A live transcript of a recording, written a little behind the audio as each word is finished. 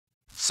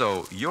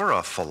So you're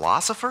a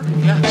philosopher?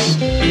 Yes.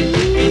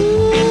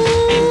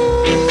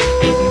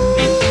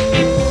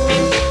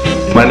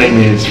 My name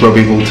is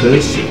Robi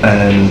Walters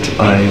and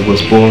I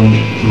was born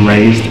and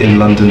raised in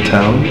London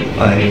town.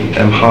 I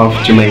am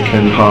half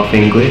Jamaican, half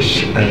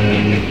English,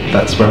 and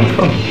that's where I'm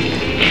from.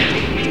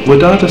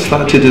 Wadada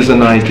started as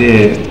an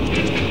idea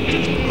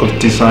of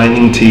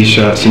designing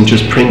t-shirts and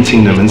just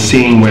printing them and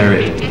seeing where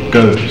it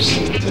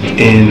goes.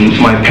 In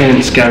my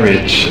parents'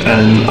 garage,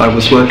 and I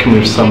was working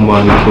with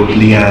someone called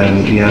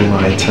Leanne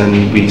Wright,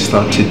 and we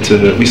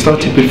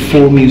started with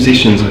 4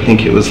 musicians. I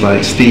think it was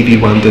like Stevie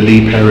Wonder,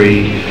 Lee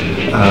Perry,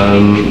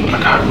 I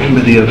can't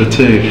remember the other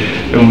 2,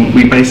 and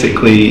we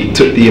basically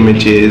took the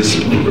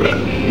images,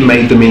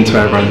 made them into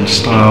our own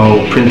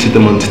style, printed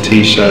them onto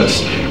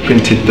t-shirts,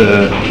 printed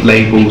the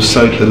labels,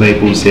 sewed the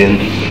labels in.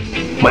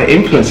 My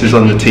influences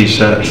on the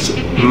t-shirts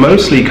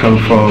mostly come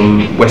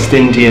from West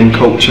Indian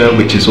culture,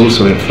 which is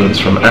also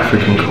influenced from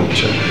African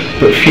culture,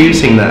 but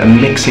fusing that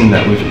and mixing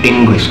that with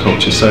English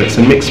culture. So it's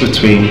a mix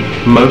between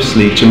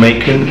mostly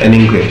Jamaican and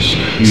English.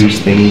 Use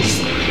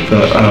things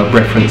that are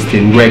referenced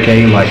in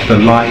reggae, like the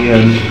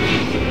lion,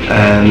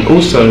 and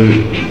also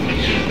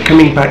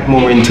coming back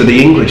more into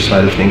the English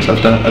side of things,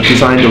 I've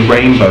designed a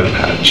rainbow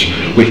patch,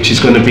 which is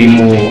going to be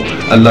more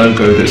a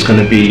logo that's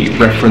going to be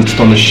referenced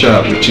on the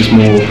shirt, which is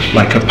more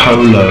like a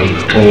polo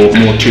or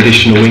more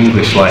traditional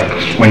English, like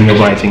when you're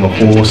riding a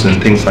horse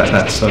and things like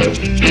that. So.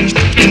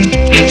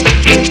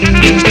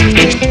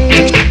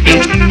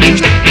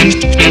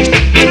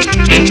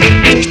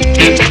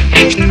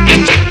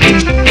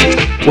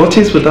 What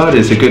is Wadada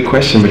is a good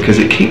question because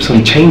it keeps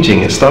on changing.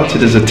 It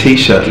started as a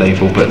t-shirt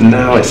label, but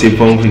now it's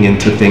evolving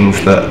into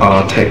things that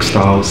are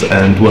textiles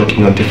and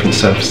working on different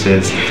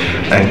surfaces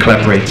and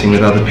collaborating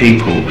with other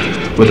people.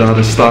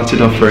 Wadada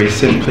started off very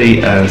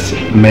simply as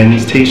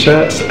men's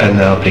t-shirts and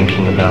now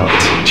thinking about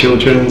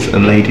children's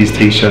and ladies'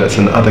 t-shirts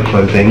and other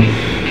clothing.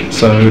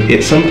 So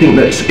it's something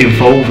that's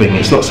evolving,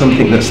 it's not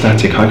something that's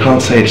static. I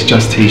can't say it's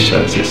just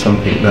t-shirts, it's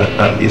something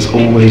that is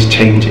always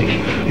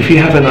changing. If you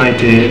have an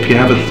idea, if you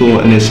have a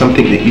thought and there's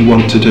something that you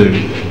want to do,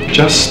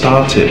 just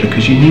start it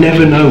because you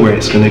never know where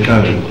it's going to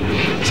go.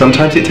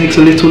 Sometimes it takes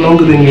a little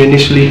longer than you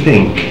initially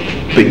think,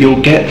 but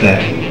you'll get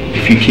there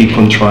if you keep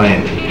on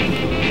trying.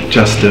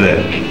 Just do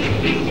it.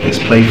 It's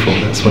playful,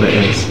 that's what it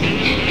is.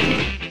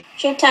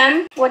 Je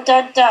t'aime,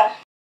 Wadada.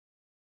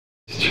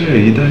 It's true,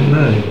 you don't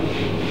know.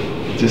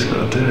 You just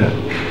gotta do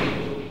it.